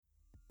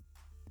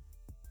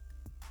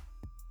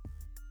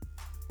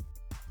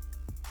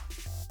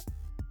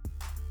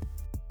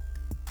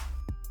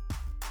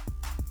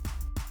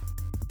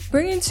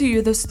bringing to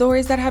you the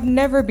stories that have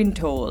never been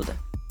told,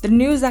 the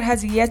news that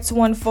has yet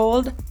to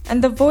unfold,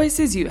 and the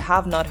voices you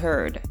have not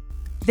heard.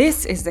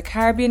 This is the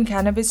Caribbean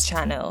Cannabis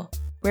channel,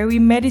 where we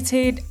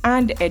meditate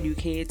and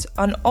educate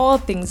on all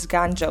things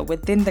ganja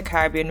within the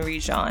Caribbean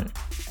region,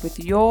 with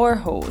your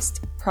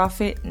host,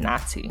 Prophet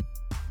Natty.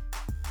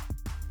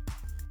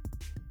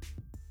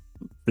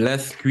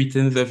 Blessed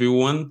greetings,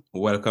 everyone.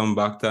 Welcome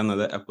back to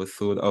another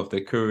episode of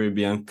the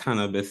Caribbean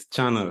Cannabis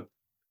channel.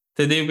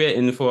 Today we're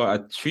in for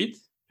a treat.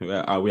 We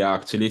are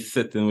actually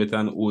sitting with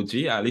an OG.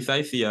 At least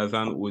I see her as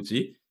an OG.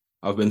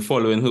 I've been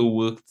following her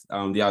work,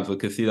 the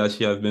advocacy that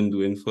she has been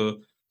doing for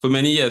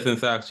many years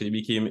since I actually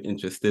became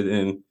interested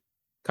in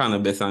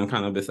cannabis and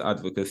cannabis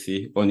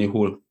advocacy on the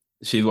whole.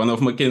 She's one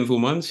of my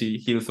kinswomen.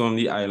 She hails from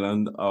the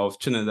island of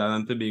Trinidad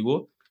and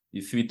Tobago,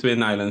 the Sweet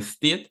Twin Island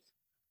state.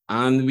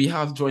 And we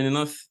have joining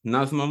us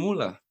Nazma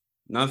Muller.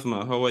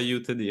 Nazma, how are you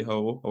today?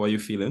 How are you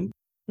feeling?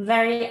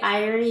 Very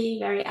irie,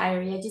 very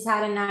irie. I just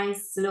had a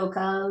nice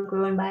local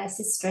grown by a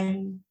sister,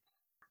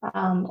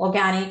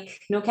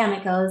 organic, no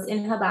chemicals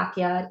in her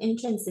backyard in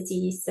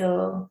Trinity.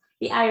 So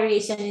the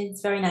aeration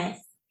is very nice.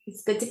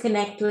 It's good to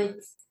connect with.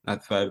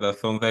 That's right. That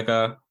sounds like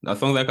a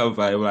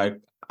vibe. Like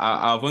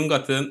I haven't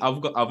gotten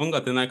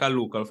like a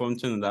local from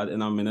Trinidad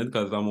in a minute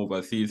because I'm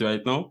overseas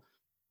right now.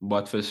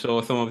 But for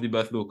sure, some of the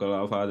best local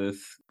I've had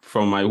is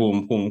from my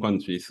home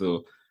country.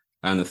 So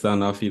I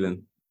understand that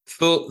feeling.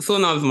 So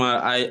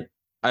Nazma,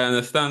 I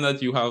understand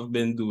that you have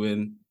been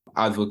doing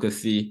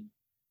advocacy,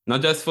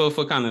 not just for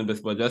cannabis,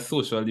 but just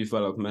social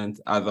development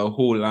as a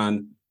whole.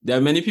 And there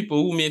are many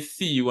people who may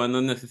see you and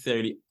not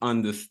necessarily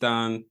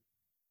understand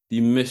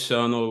the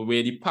mission or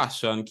where the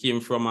passion came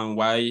from and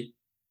why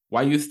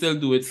you still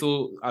do it.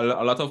 So a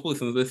lot of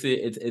persons will say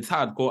it's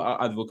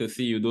hardcore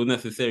advocacy. You don't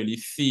necessarily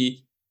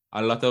see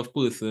a lot of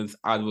persons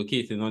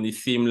advocating on the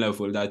same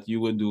level that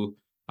you would do.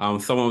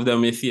 Some of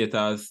them may see it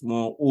as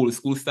more old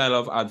school style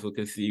of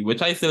advocacy,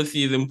 which I still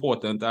see is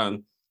important.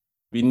 And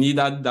we need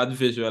that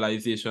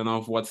visualization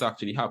of what's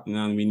actually happening.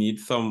 And we need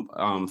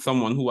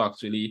someone who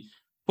actually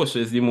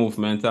pushes the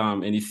movement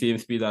in the same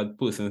speed that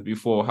persons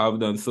before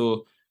have done.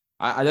 So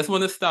I just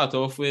want to start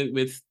off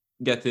with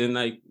getting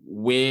like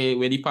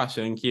where the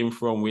passion came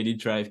from, where the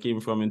drive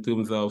came from in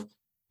terms of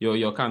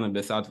your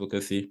cannabis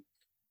advocacy.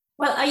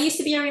 Well, I used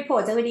to be a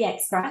reporter with the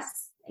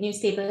Express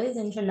newspapers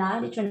in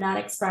Trinidad, the Trinidad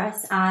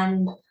Express.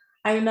 And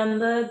I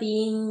remember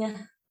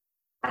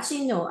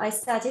I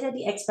started at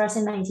the Express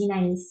in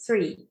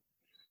 1993.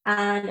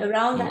 And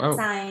around that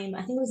time,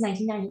 I think it was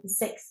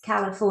 1996,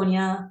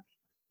 California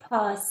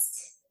passed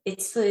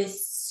its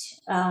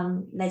first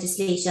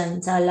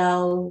legislation to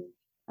allow,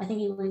 I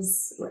think it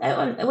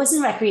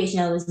wasn't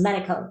recreational, it was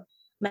medical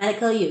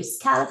use.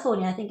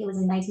 California, I think it was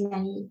in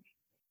the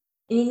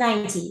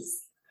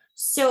 90s.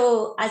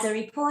 So as a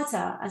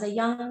reporter,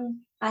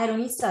 I had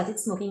only started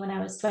smoking when I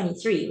was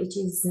 23, which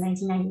is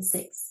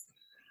 1996.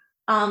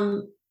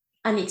 And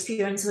the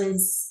experience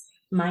was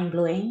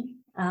mind-blowing.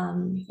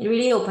 It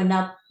really opened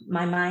up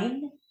my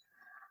mind.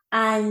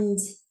 And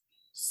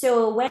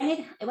so when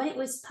it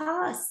was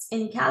passed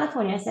in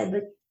California, I said,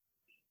 but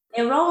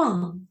they're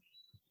wrong.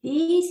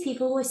 These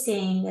people were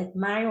saying that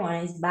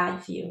marijuana is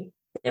bad for you.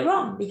 They're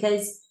wrong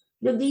because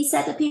these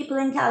set of people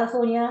in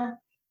California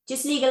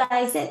just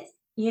legalize it,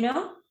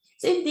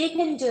 So if they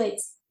can do it.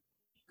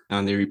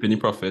 And they're reaping the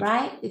profit.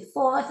 Right? The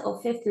fourth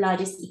or fifth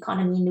largest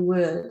economy in the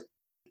world,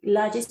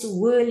 largest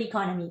world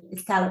economy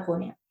is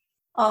California,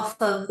 off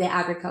of their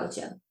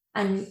agriculture.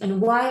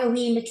 And why are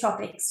we in the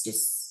tropics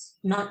just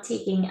not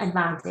taking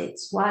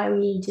advantage? Why are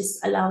we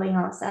just allowing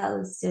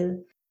ourselves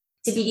to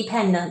be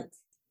dependent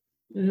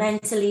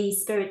mentally,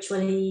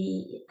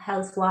 spiritually,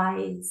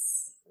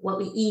 health-wise, what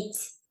we eat?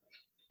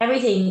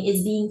 Everything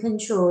is being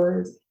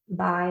controlled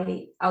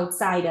by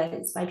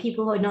outsiders, by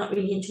people who are not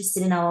really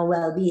interested in our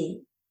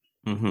well-being.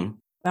 Mm-hmm.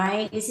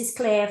 Right? This is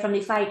clear from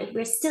the fight that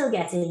we're still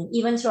getting,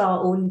 even through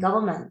our own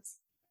government,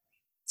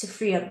 to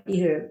free up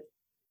the herb.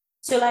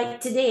 So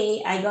like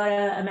today, I got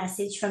a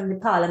message from the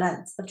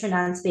Parliament of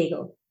Trinidad and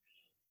Tobago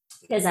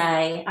because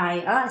I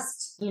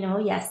asked,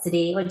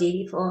 yesterday or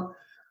day before,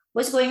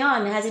 what's going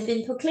on? Has it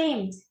been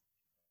proclaimed?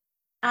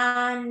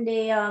 And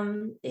they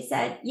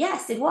said,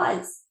 yes, it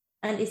was.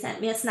 And they sent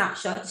me a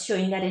snapshot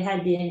showing that it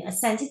had been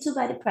assented to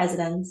by the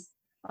president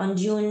on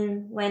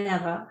June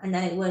whenever, and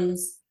then it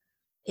was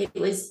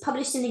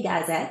published in the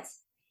Gazette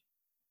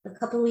a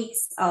couple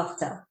weeks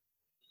after.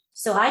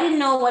 So I didn't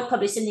know what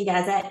published in the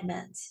Gazette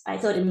meant. I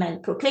thought it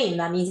meant proclaim.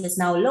 That means it's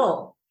now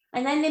law.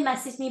 And then they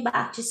messaged me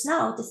back just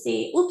now to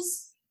say,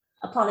 oops,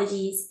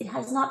 apologies, it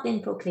has not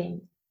been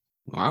proclaimed.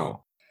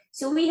 Wow.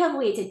 So we have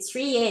waited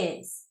 3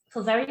 years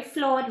for very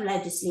flawed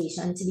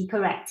legislation to be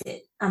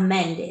corrected,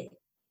 amended,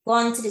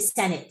 gone to the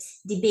Senate,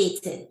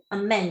 debated,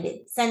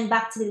 amended, sent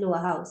back to the lower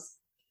house,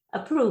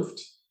 approved,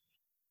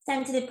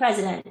 sent to the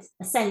president,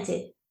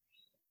 assented,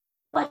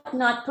 but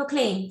not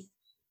proclaimed.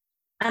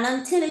 And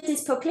until it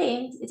is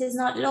proclaimed, it is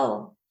not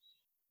law.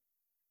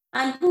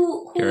 And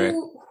who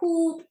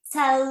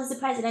tells the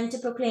president to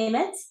proclaim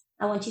it?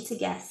 I want you to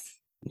guess.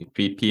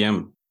 The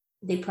PM.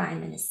 The Prime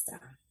Minister.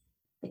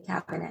 the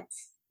cabinet.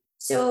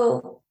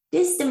 So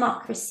this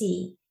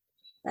democracy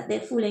that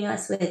they're fooling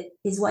us with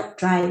is what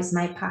drives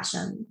my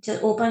passion, to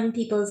open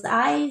people's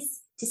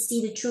eyes to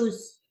see the truth,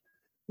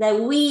 that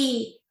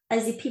we,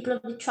 as the people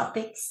of the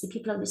tropics, the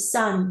people of the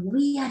sun,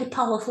 we are the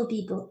powerful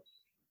people.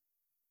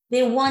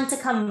 They want to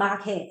come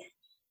back here.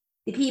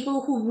 The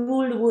people who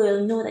rule the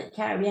world know that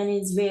Caribbean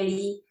is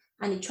really,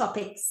 and the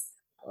tropics,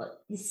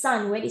 the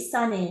sun, where the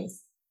sun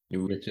is.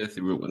 One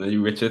of the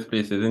richest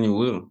places in the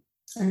world.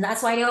 And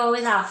that's why they're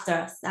always after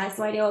us. That's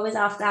why they're always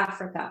after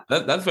Africa.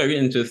 That's very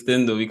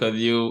interesting though, because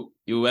you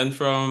went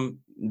from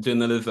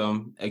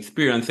journalism,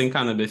 experiencing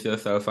cannabis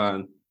yourself,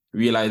 and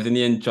realizing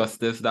the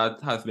injustice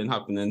that has been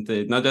happening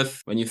to it, not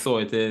just when you saw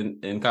it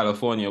in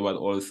California, but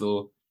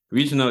also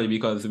regionally,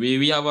 because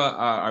we have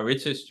a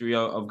rich history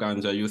of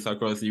ganja use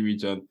across the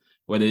region,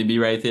 whether it be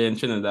right here in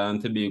Trinidad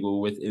and Tobago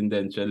with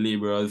indentured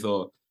laborers,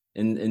 or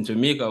in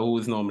Jamaica, who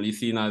is normally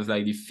seen as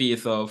like the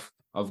face of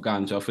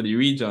ganja for the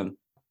region.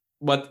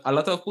 But a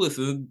lot of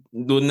persons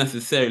don't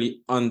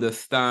necessarily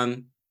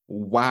understand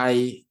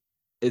why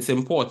it's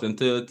important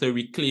to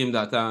reclaim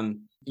that.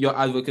 And your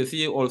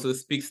advocacy also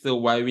speaks to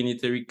why we need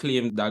to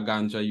reclaim that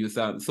ganja use.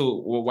 So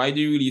why do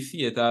you really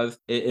see it as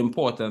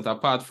important,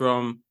 apart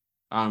from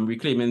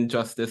reclaiming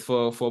justice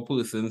for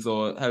persons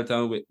or health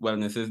and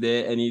wellness? Is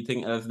there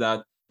anything else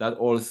that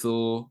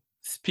also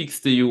speaks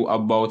to you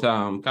about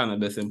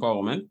cannabis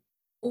empowerment?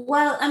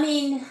 Well, I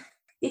mean,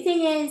 the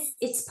thing is,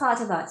 it's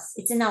part of us.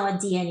 It's in our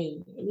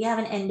DNA. We have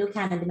an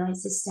endocannabinoid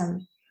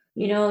system.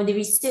 You know, the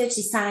research,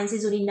 the science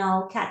is only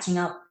now catching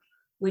up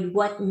with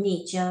what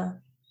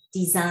nature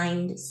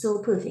designed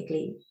so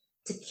perfectly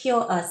to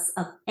cure us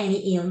of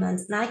any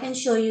ailment. And I can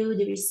show you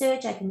the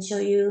research. I can show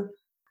you,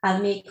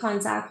 I've made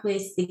contact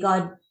with the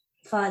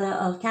godfather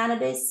of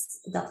cannabis,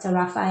 Dr.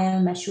 Raphael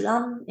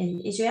Meshulam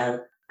in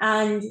Israel.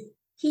 And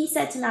he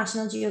said to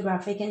National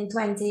Geographic in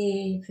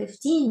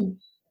 2015,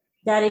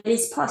 that it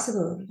is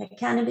possible that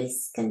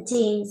cannabis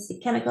contains the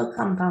chemical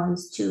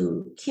compounds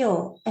to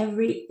cure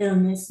every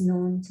illness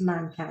known to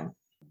mankind.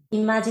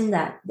 Imagine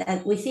that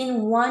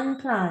within one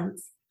plant,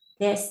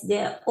 there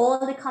are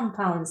all the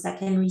compounds that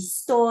can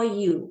restore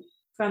you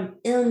from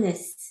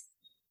illness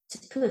to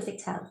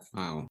perfect health.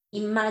 Wow.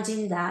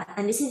 Imagine that.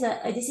 And this is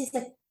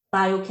a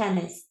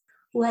biochemist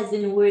who has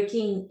been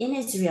working in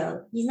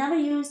Israel. He's never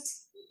used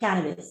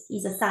cannabis.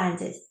 He's a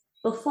scientist.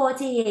 For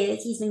 40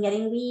 years, he's been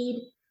getting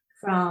weed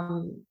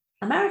from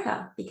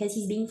America, because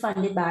he's being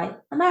funded by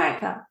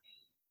America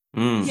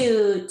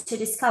to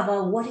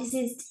discover what it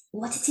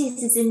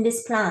is in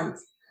this plant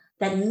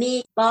that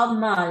makes Bob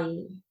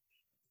Marley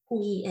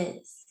who he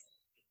is,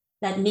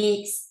 that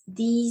makes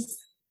these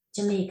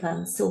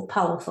Jamaicans so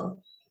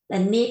powerful,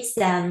 that makes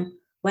them,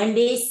 when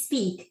they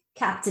speak,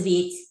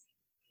 captivate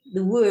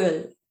the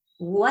world.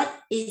 What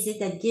is it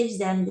that gives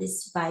them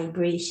this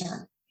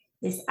vibration,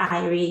 this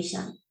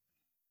aeration?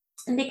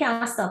 And they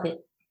can't stop it.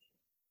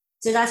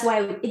 So that's why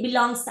it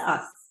belongs to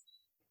us,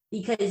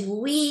 because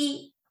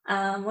we,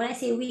 when I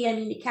say we, I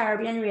mean the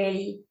Caribbean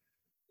really,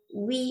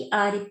 we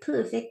are the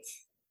perfect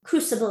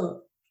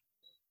crucible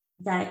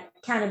that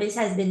cannabis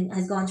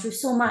has gone through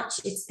so much.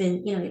 It's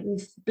been,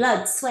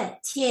 blood,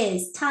 sweat,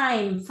 tears,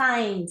 time,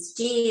 fines,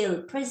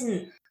 jail,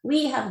 prison.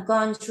 We have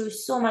gone through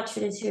so much for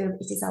this herb.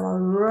 It is our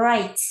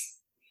right.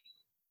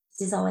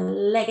 It is our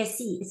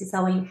legacy. It is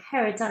our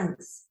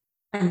inheritance.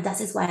 And that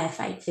is why I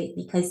fight for it,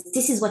 because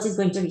this is what is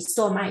going to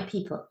restore my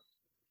people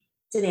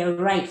to their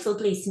rightful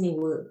place in the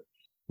world.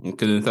 You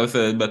couldn't have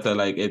said it better.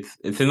 Like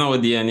it's in our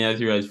DNA, as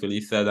you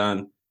rightfully said,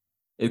 and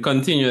it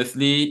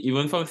continuously,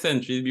 even from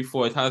centuries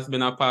before, it has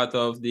been a part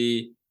of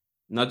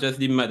not just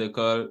the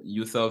medical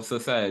use of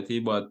society,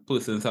 but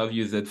persons have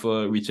used it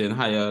for reaching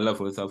higher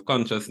levels of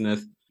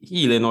consciousness,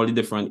 healing all the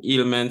different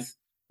ailments,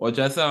 or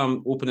just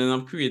opening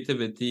up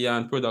creativity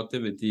and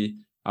productivity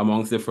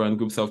amongst different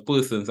groups of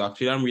persons.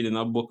 Actually, I'm reading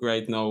a book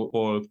right now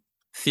called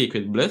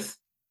Sacred Bliss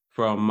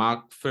from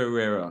Mark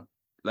Ferreira.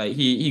 Like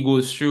he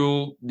goes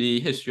through the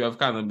history of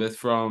cannabis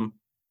from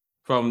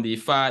the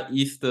Far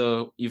East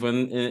to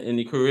even in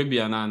the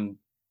Caribbean, and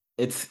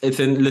it's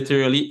in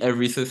literally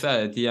every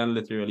society and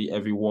literally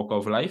every walk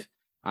of life,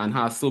 and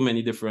has so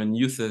many different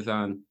uses.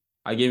 And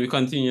again, we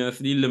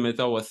continuously limit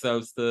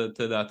ourselves to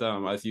that,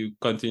 as you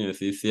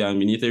continuously say, and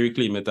we need to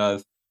reclaim it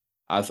as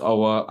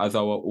our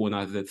own,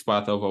 as it's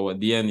part of our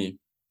DNA.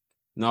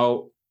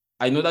 Now,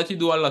 I know that you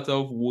do a lot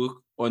of work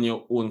on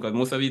your own, because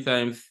most of the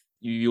times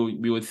we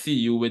would see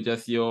you with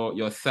just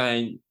your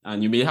sign,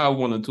 and you may have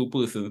one or two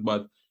persons,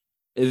 but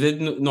is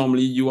it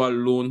normally you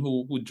alone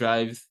who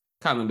drives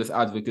cannabis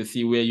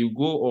advocacy where you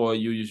go, or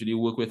you usually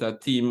work with a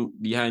team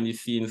behind the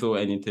scenes or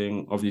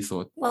anything of the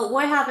sort? Well,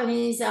 what happened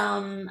is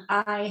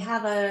I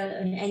have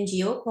an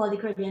NGO called the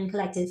Caribbean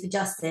Collective for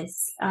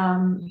Justice,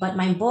 but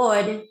my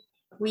board,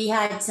 we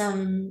had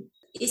some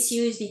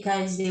issues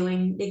because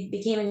they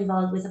became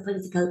involved with a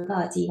political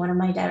party, one of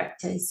my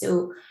directors.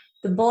 So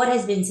the board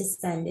has been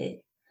suspended.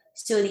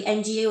 So the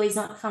NGO is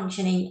not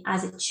functioning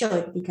as it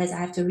should, because I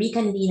have to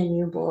reconvene a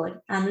new board.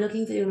 I'm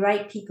looking for the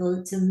right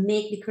people to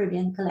make the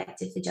Caribbean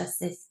Collective for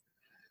Justice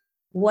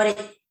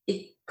what it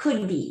it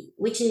could be,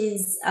 which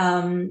is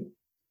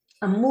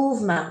a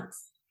movement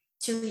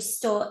to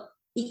restore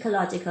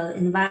ecological,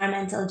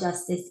 environmental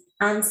justice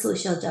and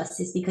social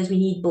justice, because we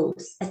need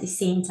both at the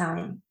same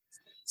time.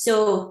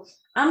 So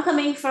I'm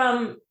coming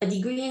from a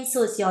degree in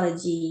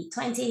sociology,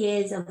 20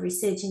 years of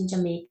research in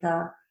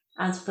Jamaica,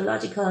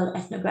 anthropological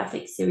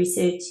ethnographic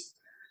research,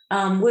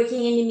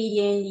 working in the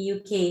media in the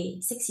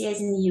UK, 6 years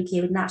in the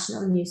UK with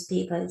national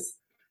newspapers,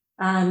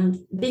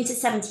 been to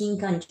 17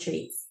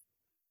 countries.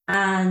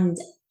 And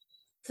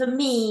for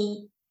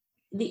me,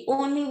 the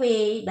only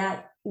way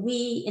that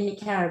we in the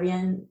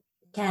Caribbean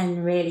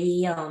can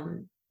really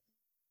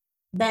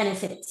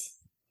benefit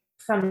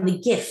from the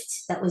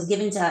gift that was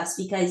given to us,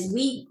 because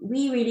we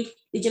really,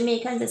 the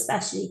Jamaicans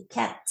especially,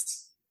 kept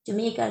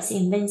Jamaica,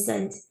 St.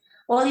 Vincent,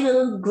 all the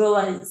little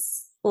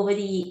growers over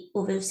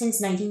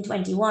since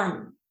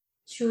 1921,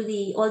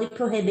 through all the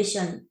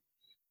prohibition.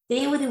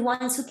 They were the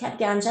ones who kept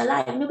ganja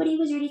alive. Nobody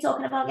was really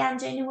talking about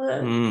ganja in the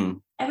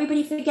world.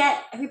 Everybody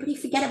forget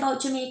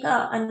about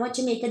Jamaica and what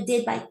Jamaica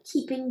did by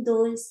keeping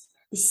the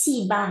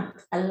seed bank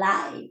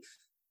alive,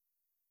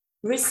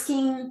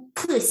 risking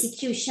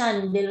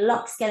persecution, the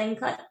locks getting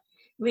cut,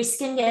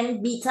 risking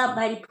getting beat up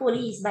by the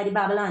police, by the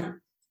Babylon,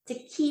 to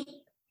keep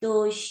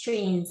those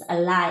strains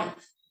alive.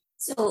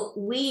 So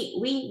we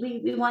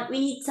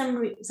need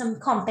some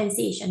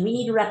compensation. We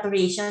need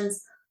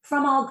reparations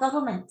from our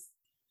government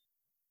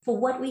for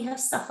what we have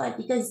suffered,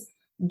 because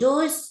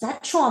that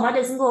trauma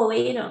doesn't go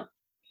away, you know.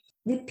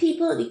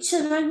 The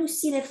children who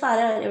see their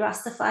father, the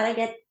Rasta father,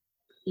 get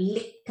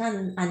licked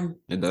and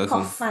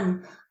cuffed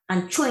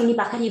and thrown in the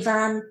back of the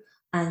van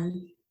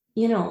and,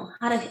 you know,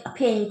 had a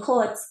pay in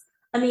court.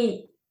 I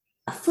mean,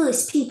 a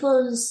First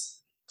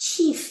Peoples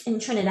chief in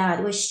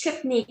Trinidad was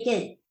stripped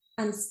naked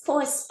and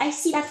forced. I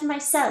see that for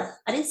myself.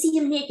 I didn't see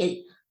him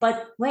naked,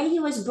 but when he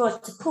was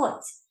brought to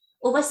court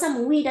over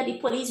some weed that the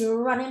police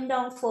run him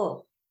down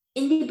for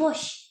in the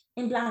bush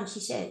in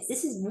Blanchissettes.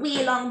 This is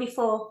way long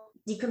before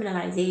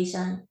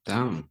decriminalization.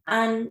 Damn.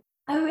 And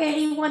I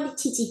really want the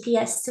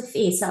TTPS to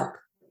face up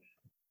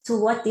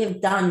to what they've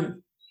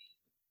done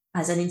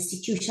as an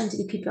institution to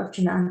the people of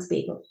Trinidad and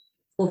Tobago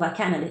over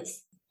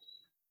cannabis.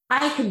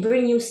 I could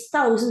bring you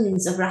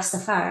thousands of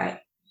Rastafari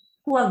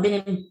who have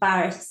been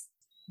embarrassed,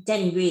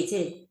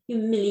 denigrated,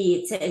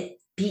 humiliated,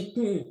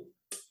 beaten,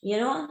 you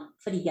know,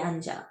 for the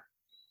ganja.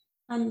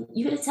 And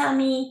you're going to tell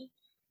me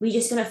we're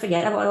just going to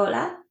forget about all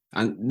that?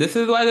 And this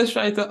is why I just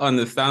try to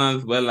understand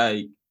as well,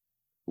 like,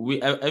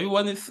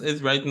 everyone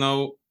is right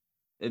now,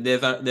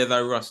 there's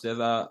a rush, there's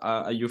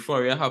a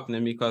euphoria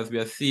happening because we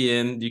are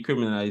seeing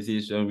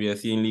decriminalization, we are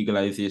seeing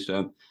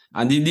legalization.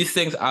 And these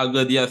things are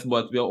good, yes,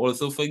 but we are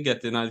also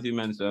forgetting, as you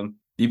mentioned,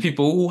 the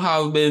people who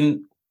have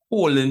been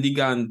holding the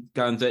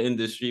ganja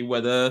industry,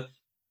 whether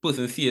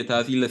person see it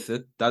as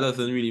illicit, that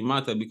doesn't really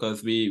matter,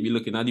 because we're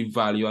looking at the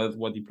value as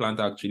what the plant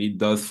actually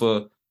does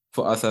for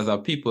us as a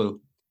people.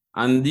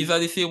 And these are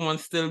the same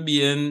ones still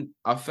being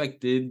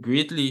affected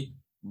greatly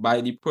by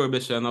the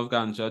prohibition of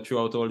ganja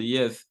throughout all the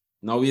years.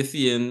 Now we're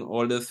seeing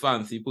all these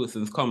fancy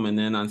persons coming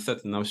in and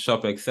setting up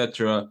shop,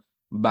 etc.,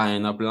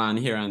 buying up land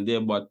here and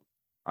there. But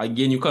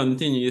again, you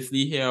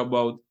continuously hear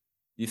about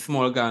the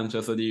small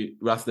ganja, so the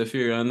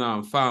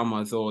Rastafarian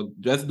farmers, or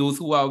just those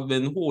who have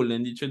been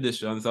holding the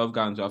traditions of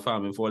ganja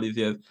farming for all these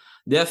years.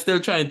 They're still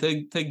trying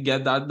to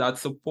get that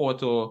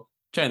support, or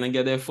trying to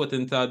get their foot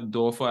into a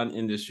door for an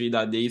industry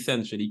that they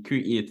essentially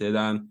created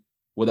and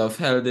would have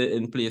held it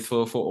in place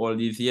for all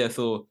these years.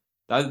 So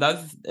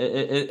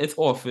it's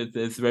off.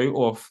 It's very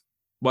off.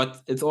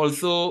 But it's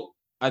also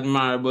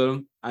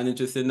admirable and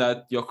interesting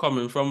that you're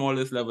coming from all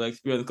this level of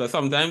experience, because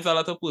sometimes a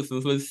lot of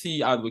persons will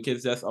see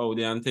advocates just out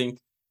there and think,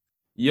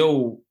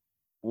 yo,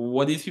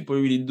 what these people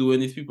really doing?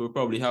 These people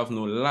probably have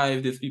no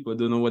life. These people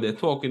don't know what they're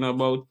talking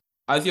about.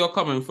 As you're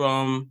coming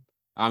from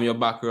your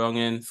background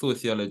in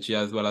sociology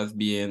as well as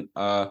being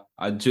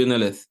a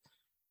journalist,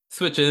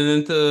 switching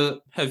into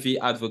heavy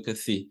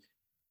advocacy,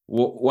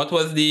 what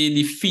was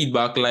the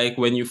feedback like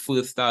when you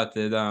first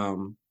started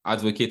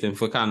advocating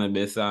for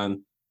cannabis,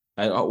 and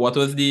what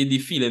was the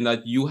feeling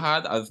that you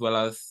had, as well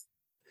as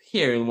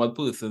hearing what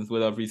persons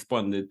would have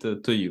responded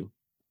to you?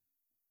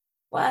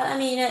 Well, I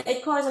mean,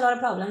 it caused a lot of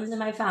problems in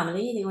my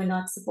family. They were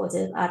not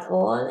supportive at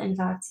all. In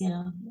fact,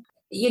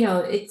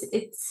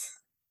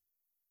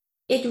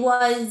 it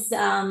was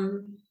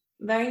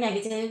very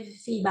negative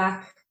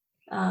feedback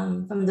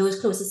from those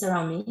closest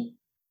around me.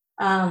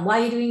 Why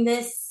are you doing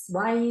this?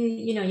 Why are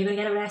you're going to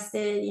get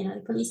arrested? You know,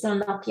 the police don't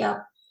lock you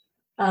up.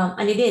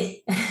 And they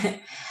did.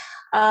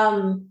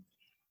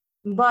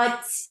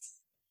 But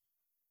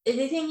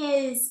the thing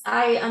is,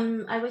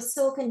 I was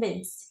so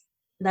convinced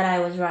that I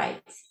was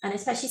right, and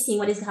especially seeing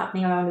what is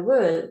happening around the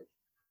world.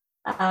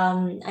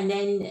 And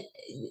then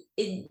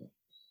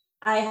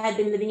I had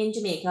been living in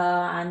Jamaica,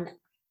 and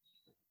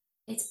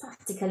it's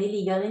practically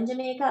legal in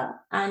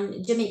Jamaica,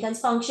 and Jamaicans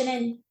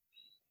functioning.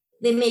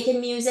 They're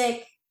making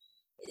music.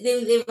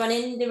 They're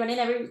running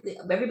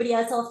everybody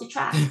else off the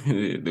track.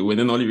 They're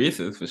winning all the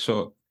races for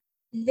sure.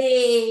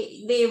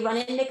 They run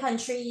in the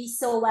country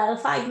so well.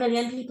 5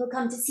 million people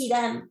come to see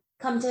them.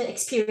 come to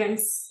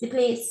experience the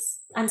place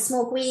and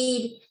smoke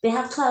weed. They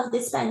have 12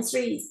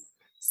 dispensaries.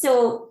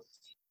 So,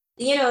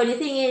 the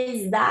thing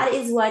is, that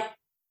is what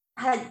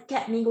had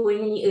kept me going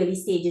in the early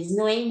stages,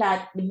 knowing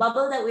that the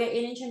bubble that we're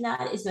in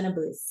Trinidad is going to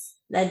burst.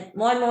 That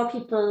more and more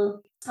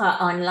people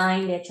are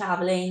online, they're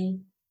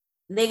traveling.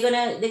 They're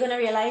gonna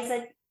realize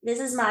that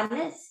this is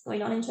madness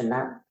going on in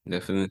Trinidad.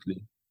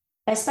 Definitely.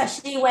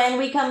 Especially when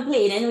we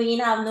complain and we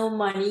didn't have no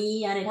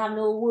money and it have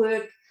no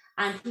work,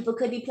 and people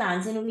could be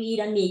planting weed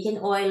and making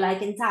oil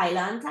like in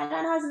Thailand.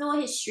 Thailand has no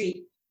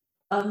history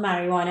of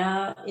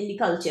marijuana in the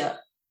culture.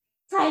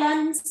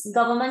 Thailand's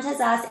government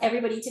has asked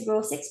everybody to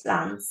grow 6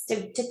 plants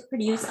to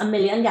produce 1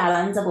 million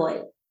gallons of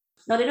oil.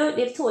 Now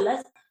they've told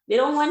us they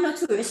don't want no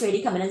tourists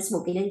really coming and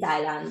smoking in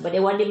Thailand, but they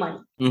want the money.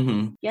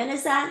 Mm-hmm. You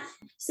understand?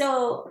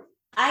 So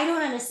I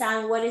don't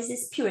understand what is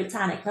this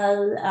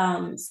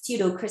puritanical,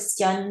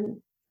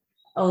 pseudo-Christian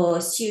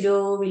or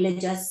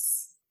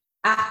pseudo-religious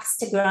axe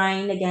to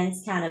grind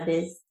against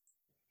cannabis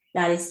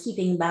that is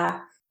keeping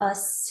back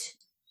us,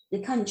 the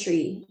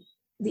country,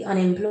 the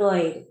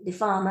unemployed, the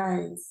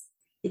farmers,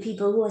 the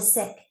people who are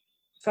sick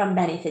from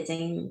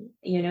benefiting.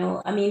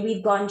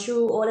 We've gone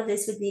through all of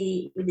this with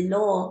the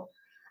law,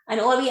 and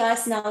all we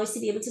ask now is to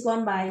be able to go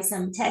and buy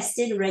some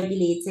tested,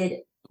 regulated.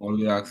 All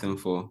we're asking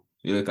for,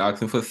 you're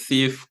asking for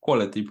safe,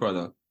 quality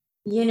product.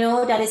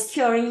 That is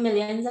curing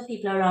millions of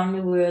people around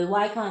the world.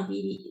 Why can't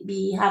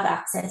we have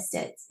access to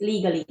it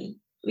legally?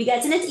 We're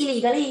getting it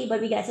illegally,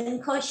 but we're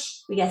getting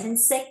kush. We're getting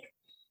sick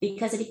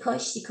because of the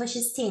kush. The kush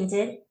is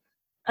tainted.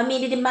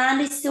 The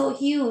demand is so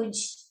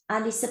huge,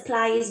 and the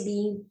supply is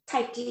being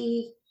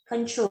tightly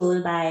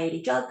controlled by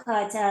the drug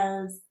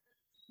cartels,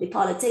 the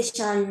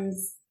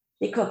politicians,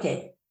 the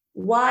crooked.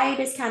 Why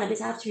does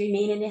cannabis have to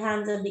remain in the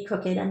hands of the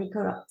crooked and the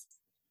corrupt?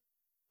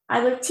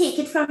 I will take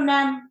it from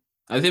them.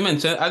 As you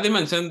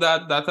mentioned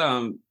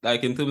that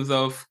like in terms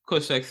of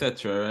kush,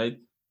 etc., right?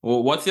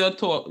 Well, what's your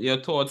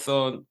thoughts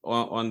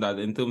on that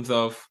in terms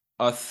of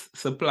us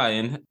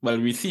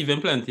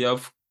receiving plenty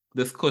of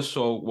this kush,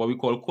 or what we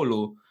call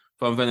colo,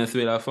 from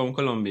Venezuela, from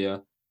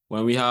Colombia,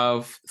 when we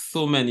have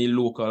so many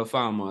local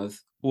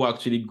farmers who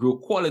actually grow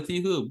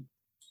quality herb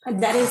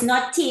that is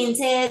not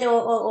tainted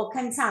or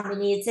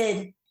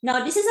contaminated?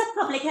 Now, this is a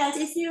public health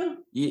issue.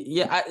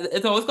 Yeah,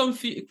 it always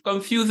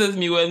confuses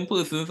me when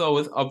persons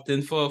always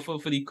opting for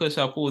the kush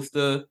opposed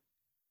to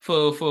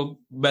for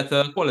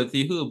better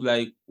quality herb.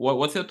 Like,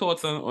 what's your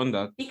thoughts on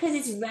that? Because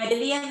it's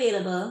readily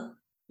available.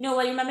 No,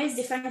 well, remember, it's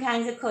different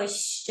kinds of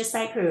kush, just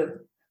like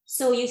herb.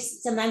 So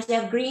sometimes you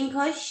have green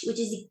kush, which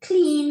is the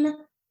clean,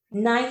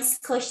 nice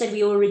kush that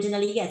we were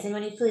originally getting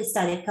when it first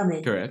started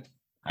coming. Correct.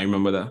 I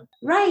remember that.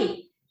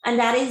 Right. And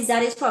that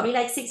is probably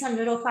like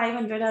 600 or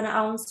 500 an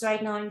ounce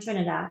right now in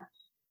Trinidad.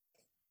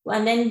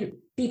 And then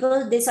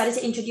they started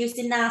to introduce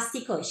the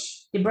nasty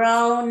kush, the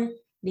brown,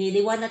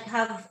 the one that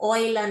have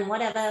oil and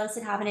whatever else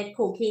it having it,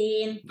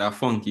 cocaine. That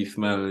funky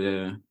smell,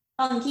 yeah.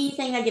 Funky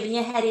thing that giving you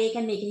a headache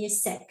and making you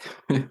sick.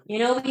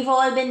 We've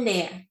all been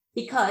there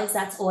because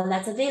that's all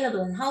that's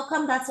available. And how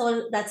come that's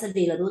all that's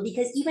available?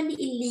 Because even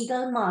the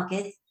illegal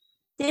market,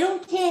 they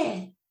don't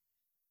care.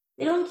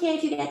 They don't care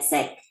if you get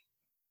sick.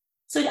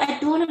 So I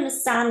don't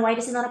understand why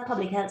this is not a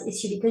public health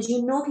issue, because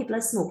people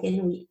are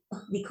smoking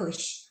the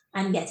kush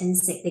and getting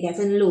sick. They're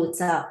getting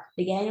lota,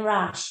 they're getting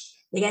rash,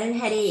 they're getting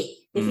headache,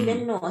 they're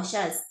feeling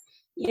nauseous,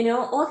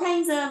 all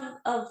kinds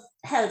of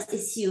health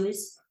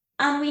issues.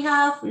 And we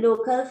have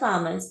local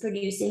farmers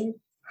producing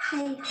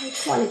high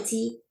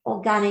quality,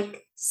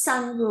 organic,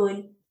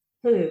 sun-grown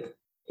herb.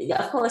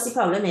 Of course, the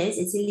problem is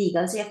it's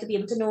illegal, so you have to be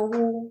able to know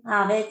who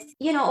have it.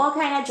 All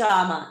kind of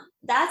drama.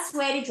 That's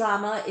where the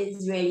drama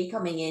is really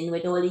coming in,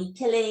 with all the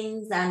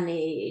killings and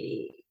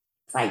the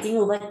fighting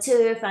over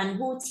turf and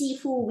who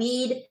thief who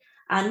weed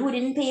and who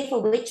didn't pay for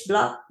which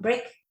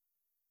brick.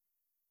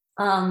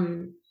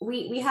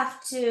 We have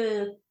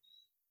to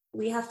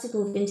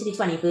move into the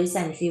 21st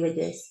century with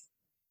this.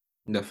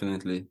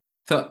 Definitely.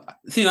 So,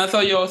 that's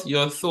how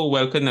you're so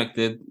well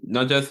connected,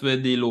 not just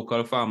with the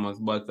local farmers,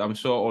 but I'm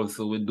sure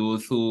also with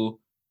those who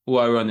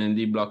are running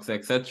the blocks,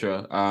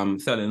 etc.,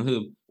 selling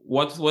herb.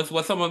 What's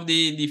some of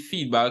the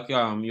feedback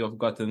you have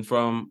gotten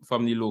from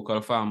the local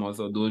farmers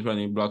or those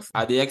running blocks?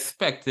 Are they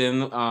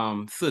expecting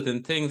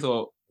certain things,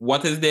 or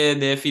what is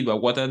their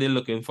feedback? What are they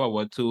looking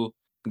forward to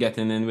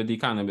getting in with the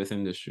cannabis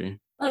industry?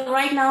 Well,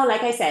 right now,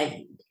 like I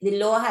said, the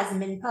law hasn't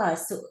been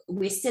passed, so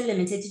we're still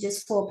limited to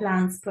just 4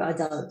 plants per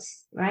adult,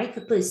 right,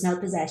 for personal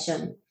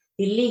possession.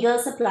 The legal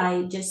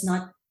supply just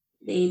not.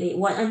 They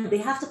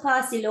have to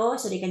pass the law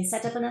so they can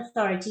set up an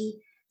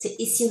authority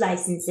to issue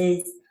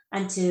licenses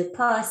and to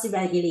pass the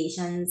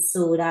regulations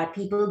so that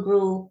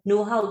people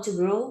know how to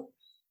grow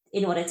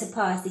in order to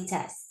pass the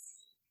tests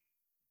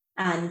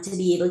and to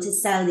be able to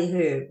sell the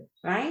herb,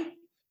 right?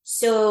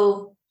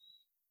 So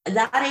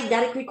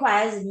that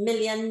requires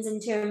millions in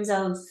terms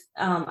of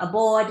a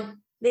board.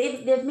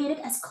 They've made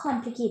it as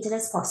complicated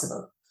as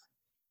possible.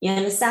 You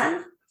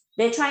understand?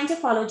 They're trying to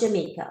follow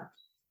Jamaica,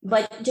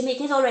 but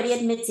Jamaica is already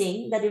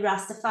admitting that the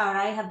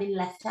Rastafari have been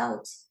left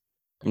out.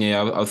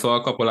 Yeah, I saw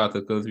a couple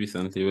articles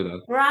recently with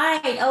that.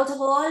 Right. Out of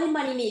all the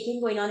money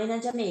making going on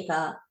in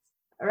Jamaica,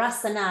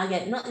 Rasta now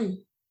get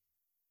nothing.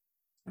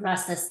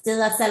 Rasta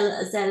still a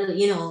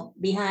sell,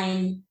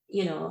 behind,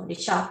 the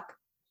shop.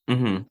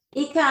 Mm-hmm.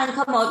 He can't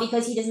come out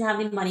because he doesn't have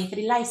the money for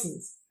the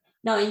license.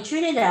 Now in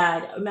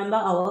Trinidad, remember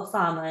our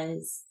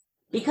farmers,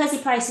 because the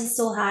price is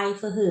so high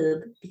for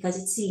herb, because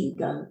it's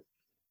illegal,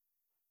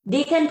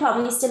 they can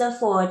probably still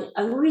afford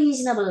a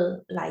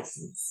reasonable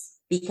license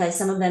because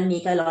some of them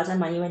make a lot of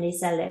money when they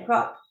sell their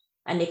crop,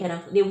 and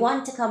they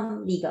want to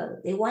come legal.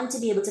 They want to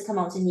be able to come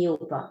out in the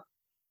open.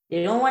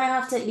 They don't want to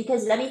have to,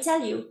 because let me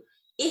tell you,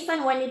 if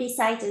and when they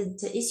decide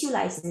to issue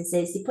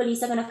licenses, the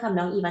police are going to come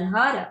down even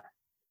harder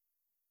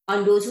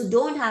on those who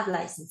don't have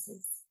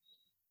licenses,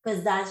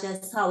 because that's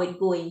just how it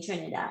goes in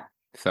Trinidad.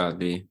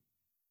 Sadly.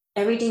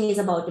 Everything is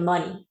about the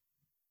money.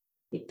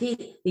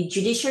 The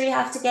judiciary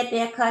have to get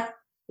their cut,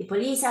 the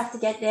police have to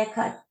get their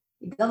cut,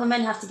 the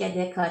government have to get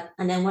their cut,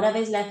 and then whatever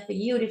is left for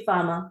you, the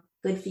farmer,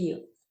 good for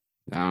you.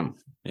 Yeah,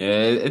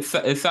 it's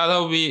sad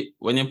how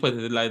when you put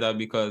it like that,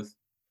 because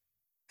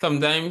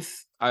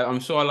sometimes I'm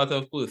sure a lot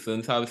of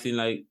persons have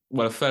seen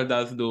felt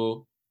as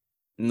though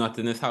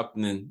nothing is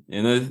happening.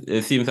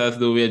 It seems as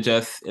though we're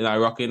just in a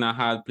rock in a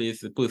hard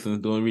place. The persons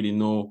don't really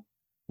know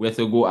where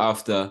to go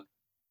after.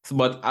 So,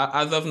 but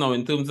as of now,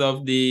 in terms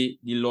of the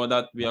law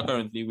that we are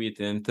currently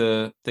waiting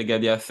to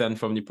get the assent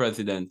from the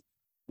president,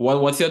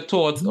 what's your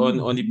thoughts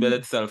on the bill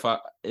itself?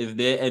 Is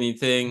there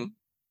anything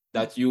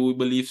that you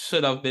believe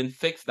should have been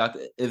fixed that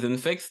isn't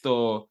fixed,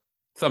 or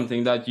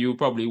something that you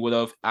probably would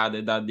have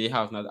added that they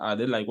have not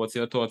added? Like, what's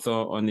your thoughts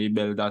on the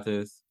bill that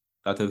is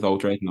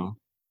out right now?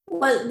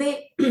 Well,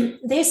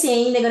 they're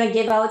saying they're going to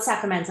give out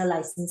sacramental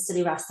license to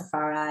the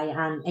Rastafari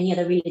and any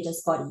other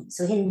religious body.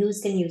 So Hindus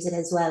can use it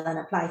as well and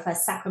apply for a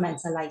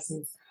sacramental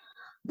license.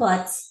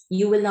 But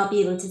you will not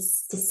be able to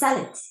sell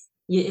it.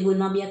 It will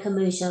not be a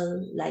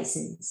commercial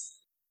license.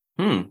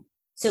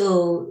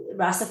 So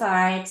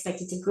Rastafari are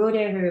expected to grow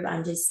their herb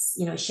and just,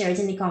 share it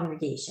in the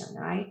congregation,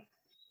 right?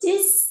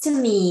 This, to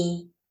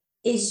me,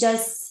 is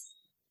just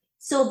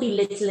so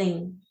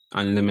belittling.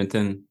 And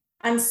limiting.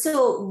 And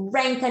so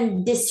rank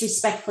and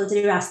disrespectful to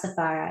the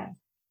Rastafari.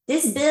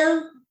 This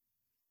bill,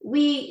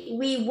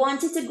 we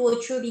wanted to go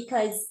through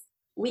because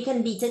we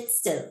can beat it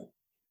still.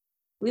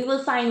 We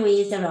will find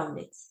ways around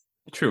it.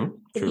 True.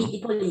 Beat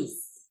the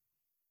police.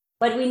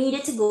 But we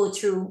needed to go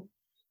through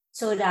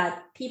so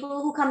that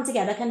people who come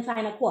together can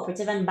find a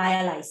cooperative and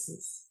buy a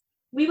license.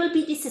 We will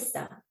beat the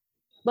system,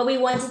 but we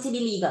want it to be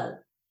legal.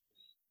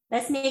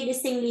 Let's make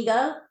this thing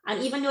legal,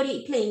 and even though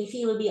the playing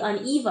field will be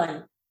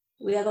uneven,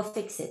 we are going to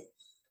fix it.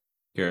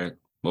 Correct.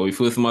 But we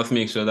first must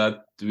make sure that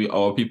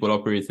our people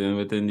operating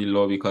within the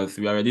law, because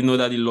we already know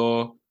that the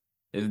law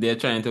is there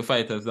trying to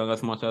fight us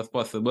as much as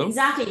possible.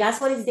 Exactly. That's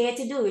what it's there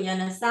to do, you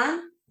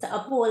understand? To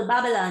uphold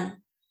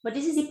Babylon. But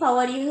this is the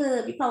power of the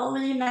herb. The power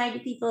will unite the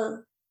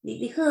people.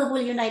 The herb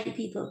will unite the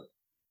people.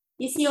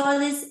 You see all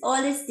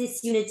this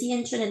disunity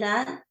in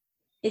Trinidad,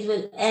 it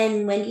will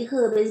end when the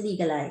herb is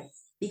legalized,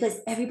 because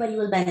everybody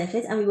will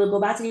benefit and we will go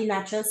back to the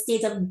natural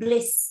state of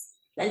bliss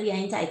that we are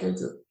entitled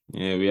to.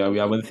 Yeah, we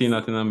haven't seen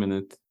that in a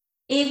minute.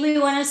 If we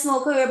want to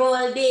smoke herb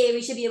all day,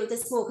 we should be able to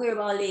smoke herb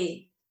all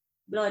day.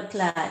 Blood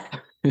clot.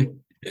 Yeah,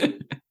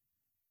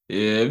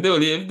 if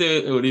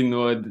they only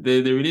know,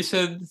 they really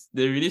should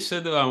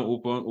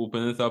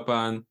open it up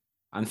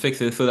and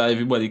fix it so that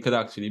everybody could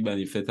actually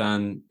benefit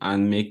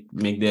and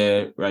make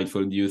their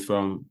rightful dues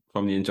from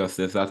the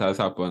injustice that has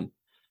happened.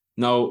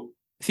 Now,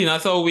 seeing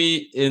as how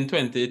we in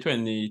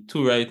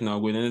 2022 right now,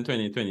 going into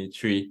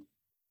 2023,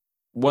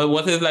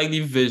 what is like the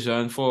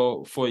vision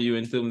for you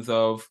in terms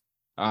of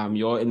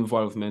your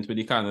involvement with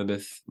the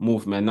cannabis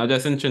movement, not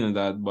just in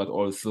Trinidad, but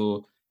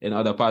also in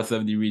other parts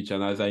of the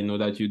region, as I know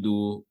that you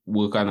do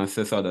work and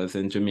assist others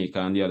in Jamaica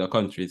and the other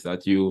countries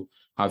that you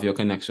have your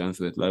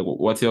connections with? Like,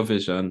 what's your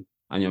vision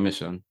and your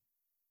mission?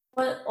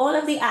 Well, all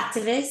of the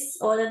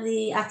activists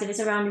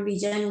around the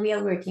region, we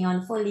are working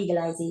on full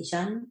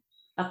legalization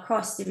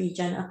across the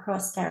region,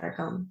 across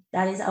CARICOM.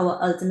 That is our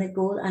ultimate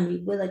goal, and we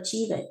will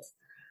achieve it.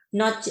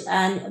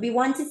 And we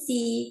want to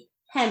see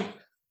hemp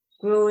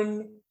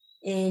grown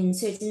in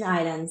certain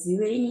islands. We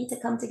really need to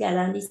come together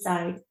and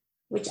decide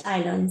which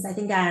islands. I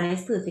think Guyana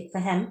is perfect for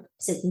hemp,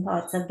 certain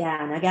parts of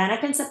Guyana. Guyana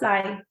can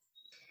supply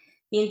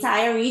the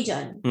entire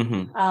region.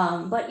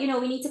 Mm-hmm. But,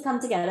 we need to come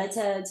together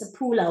to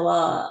pool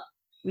our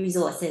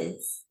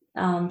resources.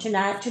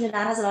 Trinidad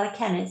has a lot of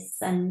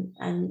chemists and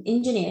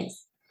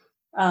engineers.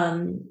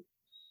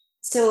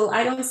 So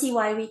I don't see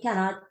why we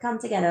cannot come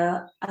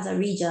together as a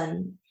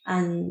region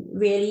and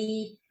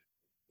really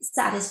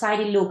satisfy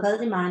the local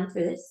demand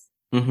first.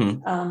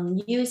 Mm-hmm.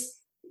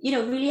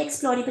 Really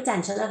explore the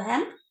potential of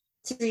hemp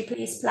to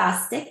replace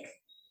plastic,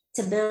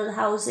 to build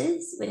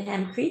houses with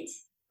hempcrete,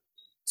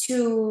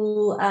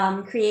 to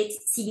create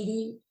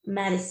CBD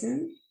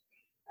medicine,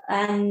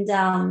 and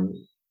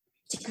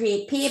to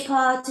create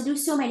paper, to do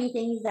so many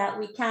things that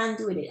we can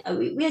do with it.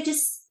 We are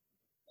just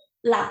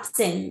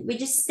lapsing. We're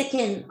just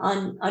sticking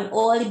on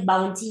all the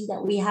bounty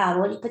that we have,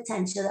 all the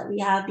potential that we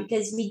have,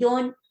 because we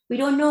don't We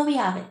don't know we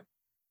have it.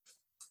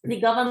 The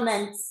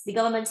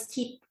governments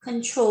keep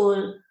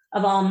control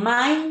of our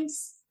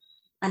minds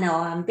and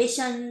our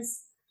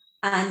ambitions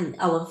and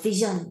our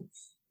visions.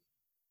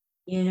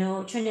 You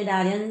know,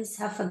 Trinidadians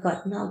have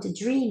forgotten how to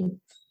dream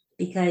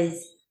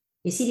because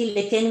you see the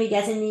licking we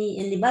get in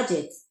the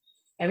budget.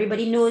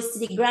 Everybody knows to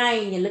the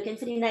grind. You're looking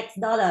for the next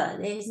dollar.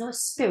 There is no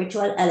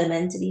spiritual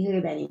element to the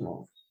herb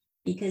anymore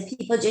because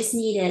people just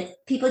need it.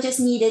 People just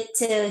need it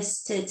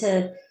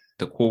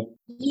to cope,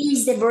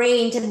 ease the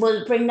brain, to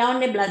bring down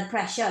the blood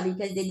pressure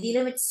because they're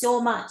dealing with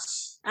so much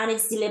and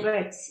it's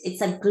deliberate.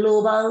 It's a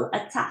global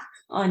attack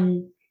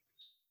on,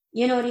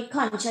 you know, the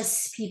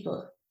conscious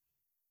people,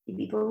 the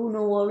people who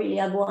know what really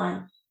are going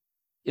on.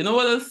 You know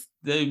what else?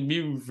 They'd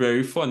be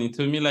very funny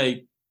to me.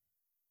 Like,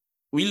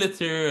 we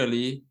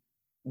literally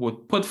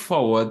would put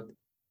forward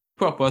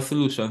proper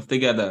solutions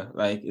together,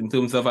 like in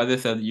terms of, as I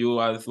said, you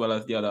as well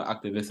as the other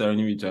activists are in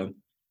the region.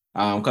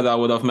 Because I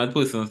would have met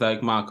persons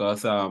like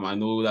Marcus. I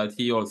know that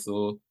he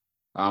also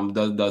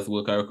does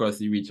work across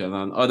the region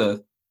and others.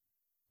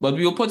 But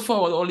we will put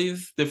forward all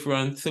these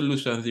different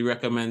solutions, the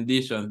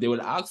recommendations. They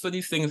will ask for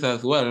these things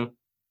as well,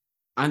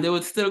 and they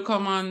would still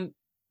come and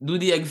do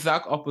the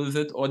exact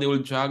opposite, or they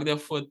will drag their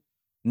foot,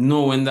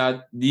 knowing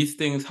that these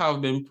things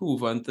have been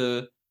proven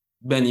to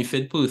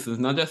benefit persons,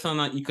 not just on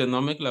an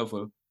economic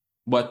level,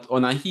 but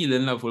on a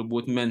healing level,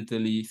 both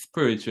mentally,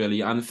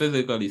 spiritually, and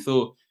physically.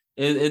 So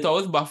it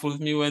always baffles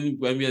me when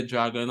we are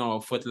dragging our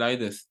foot like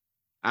this.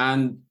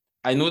 And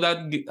I know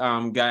that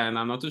guy, and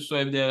I'm not too sure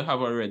if they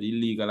have already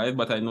legalized,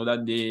 but I know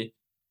that they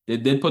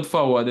did put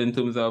forward in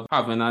terms of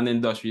having an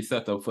industry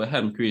set up for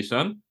hemp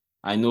creation.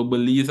 I know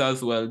Belize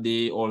as well,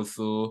 they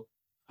also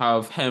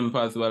have hemp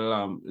as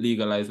well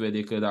legalized where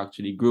they could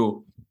actually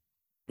grow.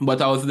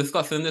 But I was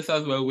discussing this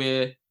as well,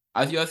 where,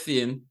 as you're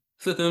saying,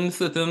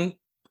 certain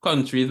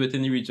countries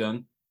within the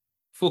region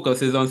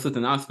focuses on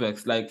certain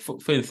aspects. Like, for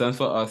instance,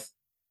 for us,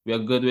 we are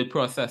good with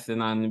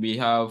processing and we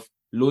have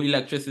low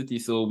electricity,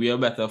 so we are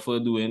better for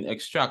doing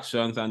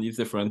extractions and these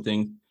different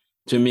things.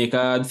 Jamaica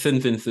and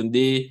St. Vincent,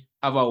 they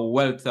have a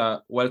wealth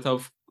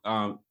of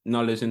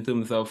knowledge in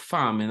terms of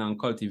farming and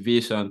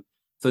cultivation,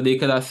 so they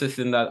could assist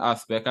in that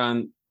aspect.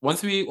 And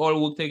once we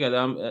all work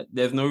together,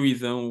 there's no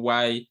reason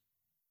why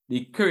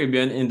the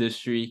Caribbean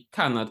industry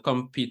cannot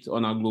compete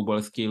on a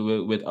global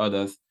scale with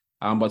others.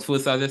 But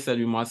first, as I said,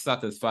 we must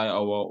satisfy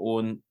our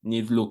own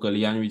needs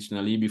locally and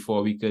regionally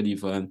before we could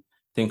even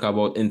think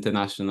about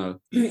international.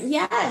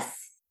 Yes.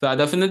 So I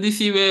definitely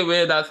see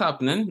where that's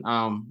happening.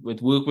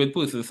 With work with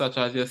persons such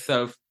as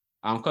yourself,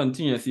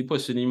 continuously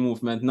pushing the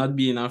movement, not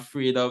being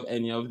afraid of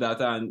any of that.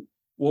 And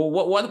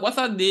what's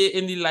a day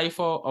in the life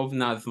of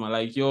Nazma?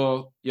 Like,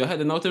 you're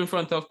heading out in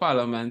front of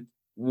Parliament.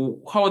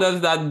 How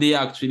does that day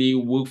actually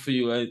work for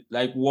you?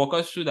 Like, walk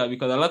us through that,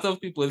 because a lot of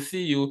people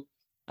see you,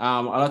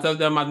 a lot of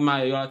them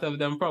admire you, a lot of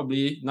them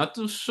probably not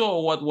too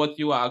sure what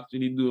you are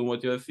actually doing,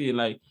 what you're saying.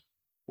 Like,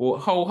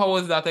 how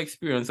was that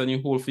experience and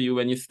you hold for you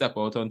when you step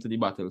out onto the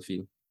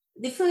battlefield?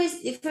 The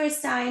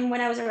first time when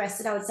I was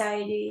arrested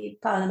outside the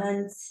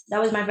Parliament, that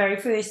was my very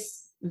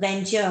first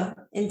venture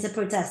into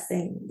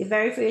protesting. The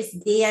very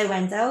first day I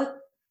went out,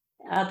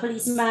 a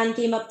policeman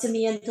came up to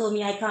me and told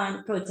me I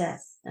can't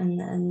protest.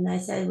 And I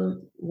said,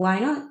 well, why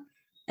not?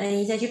 And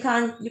he said, you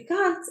can't.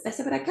 I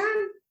said, but I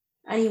can.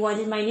 And he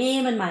wanted my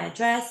name and my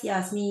address. He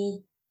asked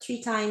me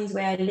 3 times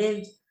where I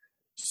lived.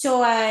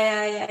 So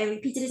I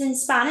repeated it in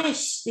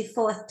Spanish the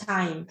 4th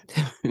time.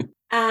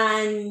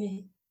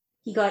 And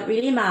he got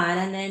really mad.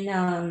 And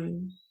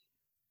then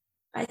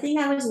I think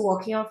I was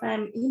walking off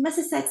and he must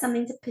have said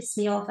something to piss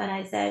me off. And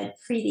I said,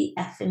 free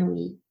the effing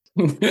weed.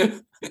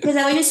 Because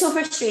I was just so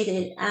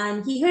frustrated.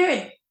 And he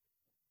heard.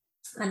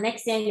 And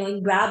next thing you know,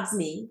 he grabs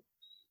me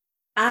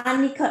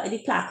and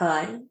the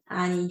placard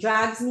and he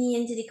drags me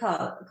into the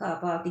car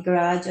park, the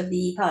garage of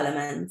the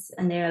Parliament.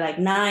 And there are like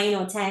 9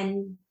 or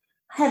 10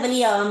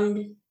 heavily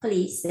armed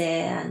police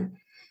there. And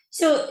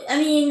so, I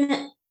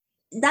mean,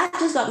 that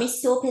just got me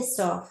so pissed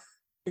off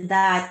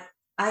that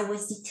I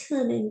was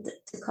determined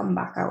to come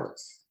back out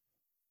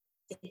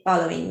the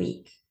following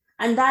week.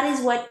 And that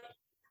is what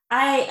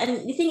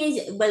and the thing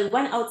is, well,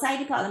 when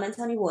outside the Parliament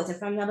on the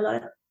waterfront, you have a lot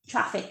of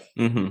traffic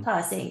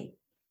passing.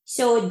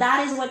 So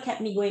that is what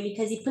kept me going,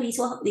 because the police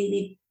were,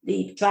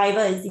 the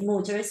drivers, the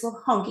motorists were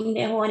honking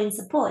their horn in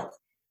support.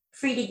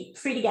 Free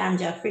the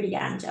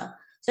ganja.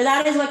 So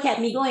that is what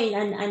kept me going.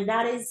 And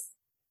that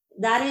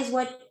is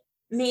what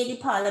made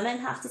the Parliament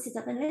have to sit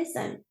up and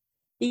listen.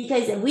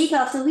 Because week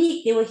after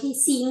week, they were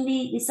seeing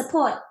the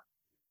support.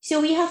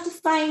 So we have to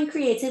find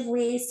creative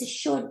ways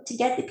to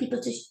get the people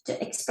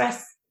to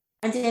express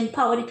and to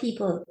empower the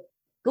people.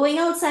 Going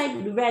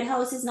outside the Red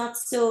House is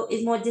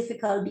more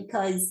difficult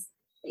because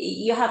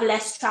you have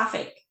less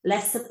traffic,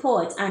 less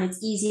support, and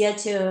it's easier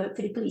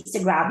for the police to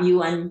grab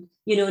you and,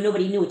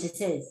 nobody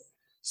notices.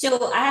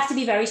 So I have to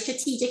be very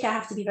strategic. I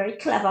have to be very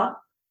clever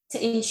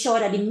to ensure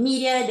that the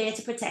media are there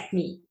to protect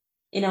me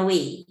in a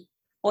way,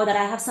 or that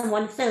I have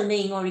someone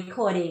filming or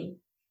recording.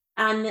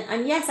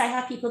 And yes, I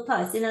have people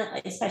passing,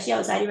 especially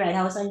outside the Red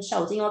House, and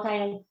shouting all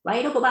kind of, why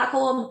you don't go back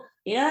home?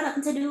 You don't have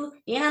nothing to do.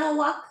 You don't have no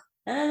work.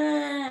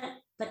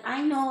 But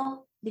I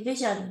know the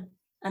vision,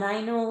 and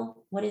I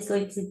know what is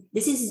going to.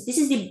 This is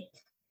the.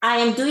 I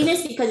am doing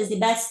this because it's the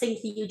best thing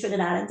for you,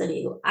 Trinidad and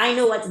Tobago. I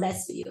know what's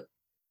best for you.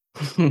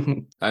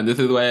 And this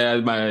is why I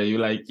admire you.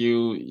 Like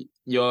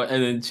your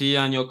energy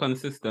and your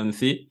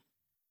consistency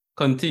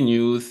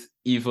continues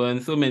even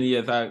so many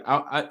years.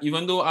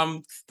 Even though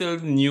I'm still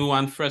new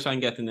and fresh and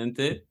getting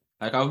into it,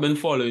 like I've been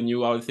following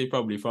you, I would say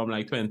probably from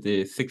like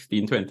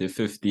 2016,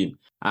 2015.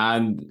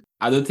 And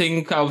I don't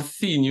think I've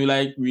seen you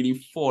like really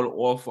fall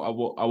off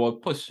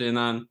about pushing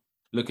and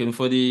looking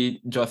for the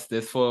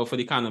justice for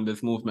the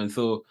cannabis movement.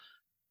 So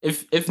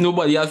if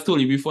nobody has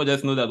told you before,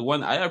 just know that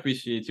one, I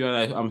appreciate you,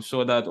 and I'm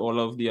sure that all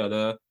of the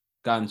other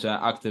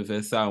ganja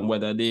activists,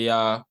 whether they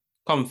are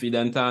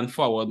confident and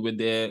forward with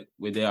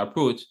their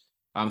approach,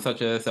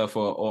 such as yourself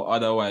or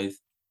otherwise.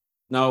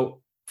 Now,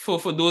 for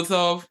those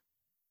of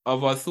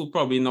us who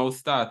probably now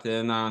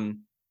starting and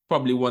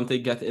probably want to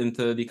get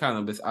into the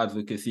cannabis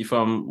advocacy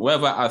from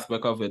whatever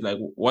aspect of it, like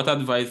what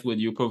advice would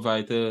you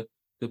provide to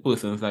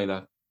persons like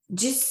that?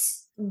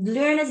 Just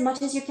learn as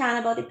much as you can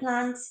about the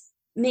plants.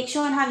 Make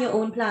sure and have your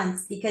own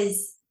plants,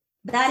 because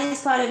that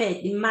is part of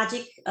it. The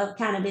magic of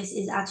cannabis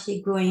is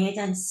actually growing it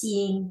and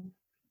seeing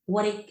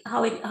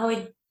how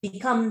it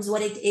becomes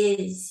what it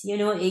is.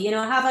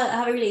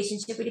 Have a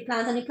relationship with the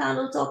plant, and the plant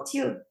will talk to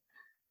you.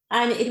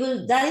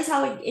 And that is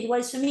how it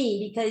was for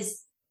me,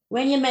 because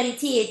when you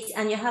meditate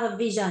and you have a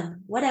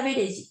vision, whatever it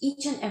is,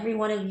 each and every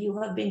one of you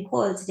have been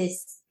called to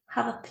this,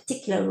 have a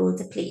particular role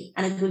to play,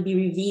 and it will be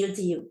revealed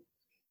to you.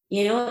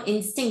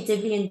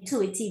 Instinctively,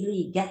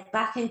 intuitively, get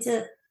back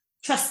into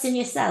trusting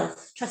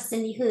yourself,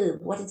 trusting the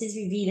herb, what it is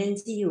revealing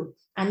to you.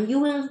 And you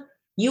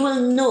will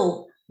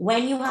know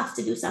when you have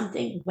to do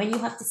something, when you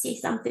have to say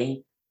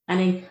something. And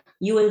then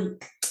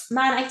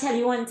man, I tell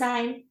you, one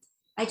time,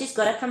 I just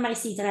got up from my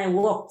seat and I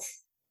walked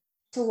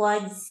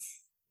towards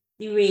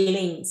the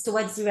railings,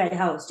 towards the Red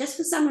House, just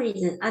for some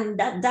reason. And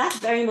that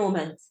very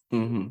moment,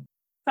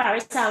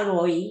 Faris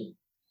Alroy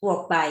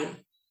walked by,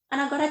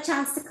 and I got a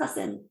chance to cuss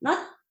him.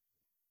 Not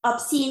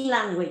obscene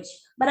language,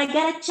 but I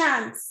get a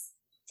chance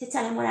to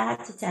tell him what I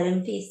had to tell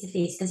him face to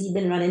face, because he'd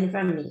been running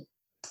from me.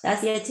 That's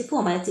the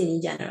former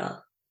Attorney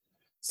General.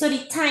 So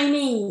the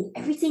timing,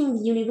 everything,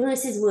 the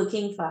universe is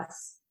working for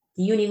us.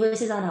 The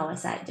universe is on our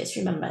side. Just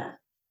remember that.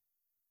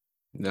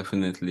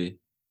 Definitely.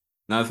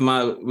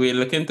 Nazma, we're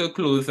looking to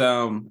close.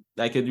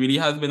 Like it really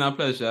has been a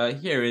pleasure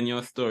hearing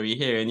your story,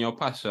 hearing your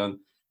passion.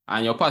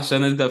 And your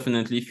passion is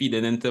definitely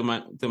feeding into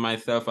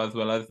myself as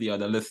well as the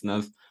other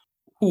listeners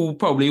who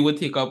probably would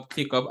take up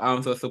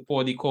arms or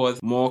support the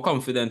cause more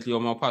confidently or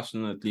more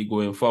passionately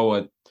going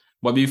forward.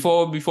 But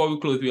before we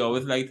close, we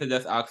always like to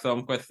just ask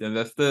some questions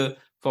just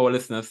for our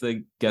listeners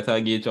to get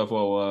a gauge of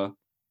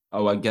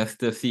our guests,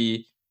 to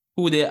see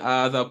who they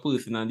are as a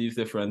person and these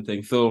different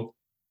things. So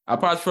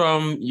apart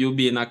from you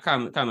being a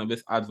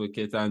cannabis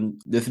advocate and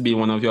this being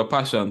one of your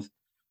passions,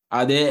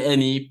 are there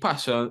any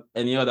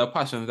other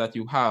passions that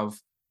you have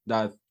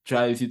that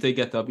drives you to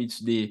get up each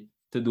day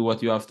to do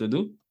what you have to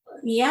do?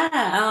 Yeah,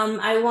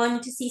 I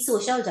want to see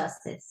social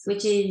justice,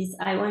 which is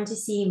I want to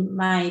see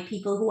my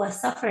people who are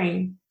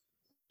suffering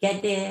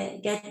get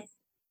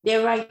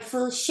their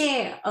rightful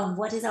share of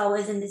what is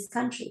ours in this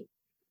country.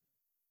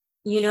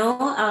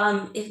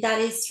 If that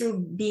is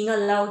through being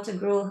allowed to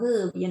grow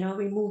herb,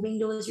 removing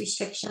those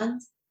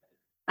restrictions,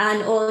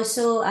 and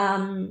also,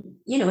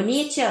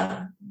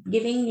 nature,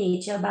 giving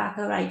nature back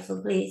a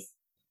rightful place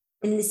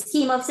in the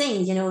scheme of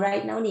things.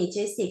 Right now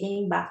nature is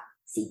taking back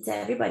seat to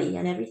everybody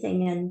and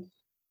everything, and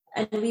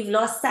we've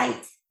lost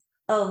sight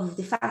of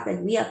the fact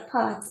that we are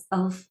part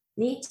of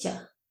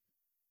nature.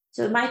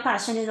 So my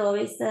passion is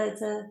always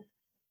to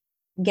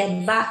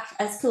get back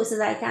as close as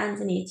I can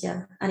to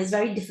nature. And it's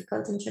very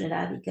difficult in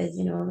Trinidad because,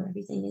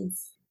 everything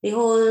is the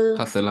whole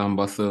hustle and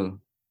bustle,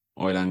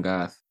 oil and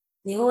gas.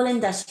 The whole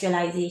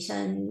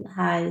industrialization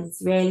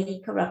has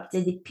really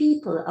corrupted the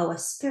people, our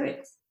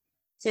spirit.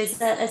 So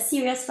it's a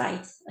serious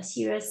fight, a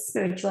serious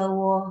spiritual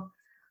war.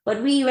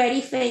 But we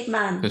ready for it,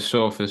 man. For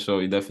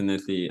sure. You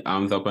definitely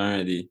arms up and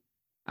ready.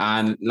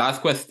 And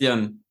last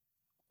question,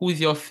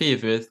 who's your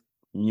favorite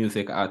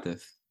music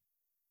artist?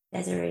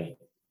 Desiree.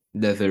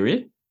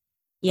 Desiree?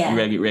 Yeah.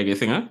 Reggae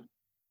singer?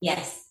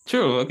 Yes.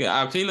 True. Okay.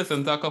 I actually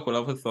listened to a couple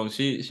of her songs.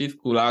 She's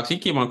cool. I actually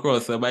came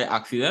across her by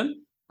accident.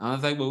 I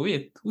was like, but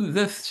wait, who's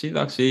this? She's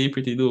actually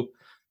pretty dope.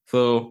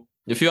 So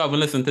if you haven't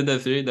listened to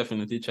Desiree,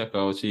 definitely check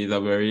out. She's a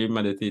very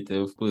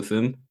meditative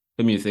person.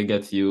 The music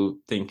gets you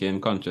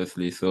thinking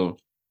consciously. So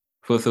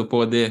for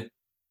support there.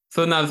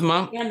 So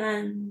Nazma, Yeah,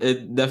 man.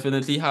 it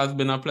definitely has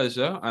been a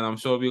pleasure, and I'm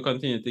sure we'll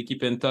continue to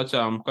keep in touch.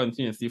 I'm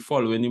continuously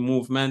following the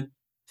movement,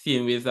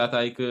 seeing ways that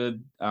I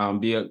could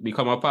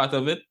become a part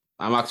of it.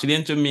 I'm actually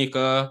in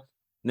Jamaica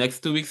next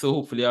 2 weeks, so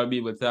hopefully I'll be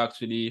able to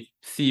actually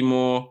see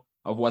more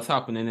of what's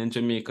happening in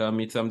Jamaica,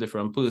 meet some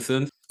different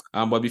persons.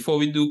 But before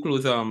we do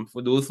close,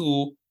 for those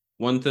who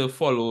want to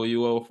follow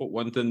you or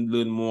want to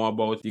learn more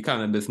about the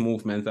cannabis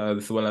movement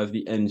as well as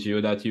the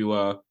NGO that you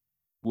are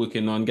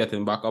working on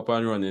getting back up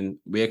and running,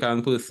 where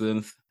can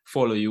persons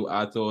follow you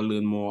at or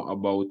learn more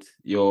about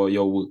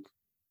your work?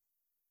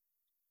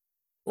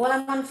 Well,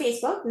 I'm on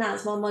Facebook,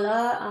 Nazma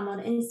Muller. I'm on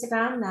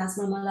Instagram,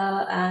 Nazma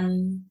Muller,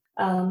 and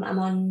I'm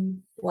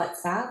on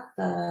WhatsApp,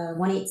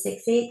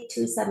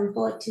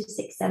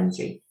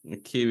 1-868-274-2673.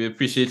 Okay, we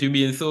appreciate you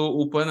being so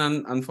open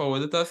and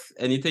forward with us.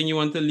 Anything you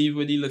want to leave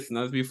with the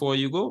listeners before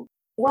you go?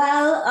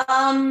 Well,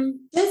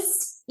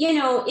 just,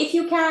 if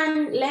you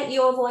can, let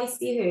your voice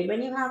be heard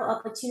when you have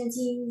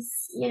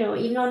opportunities,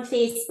 even on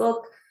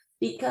Facebook,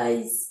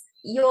 because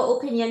your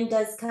opinion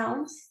does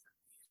count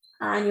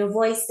and your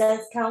voice does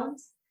count.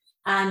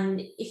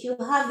 And if you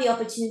have the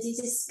opportunity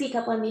to speak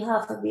up on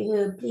behalf of the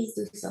heard, please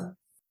do so.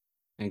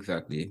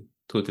 Exactly.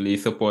 Totally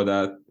support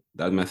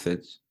that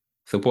message.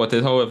 Support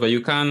it however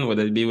you can,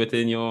 whether it be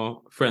within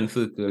your friend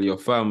circle, your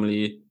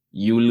family,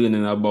 you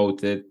learning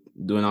about it,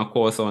 doing a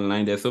course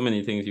online. There's so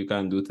many things you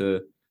can do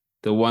to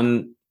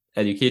one,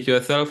 educate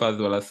yourself as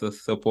well as to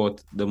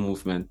support the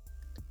movement.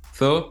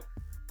 So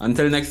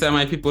until next time,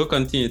 my people,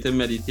 continue to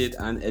meditate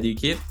and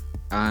educate,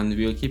 and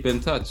we'll keep in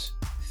touch.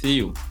 See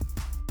you.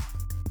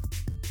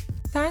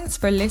 Thanks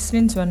for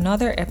listening to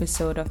another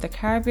episode of the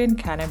Caribbean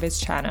Cannabis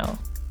channel.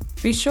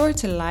 Be sure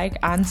to like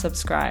and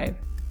subscribe.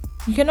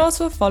 You can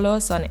also follow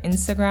us on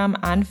Instagram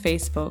and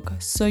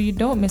Facebook so you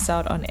don't miss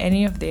out on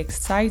any of the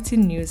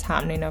exciting news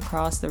happening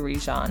across the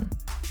region.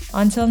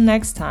 Until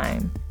next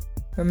time,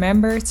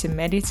 remember to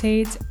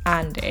meditate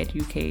and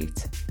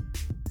educate.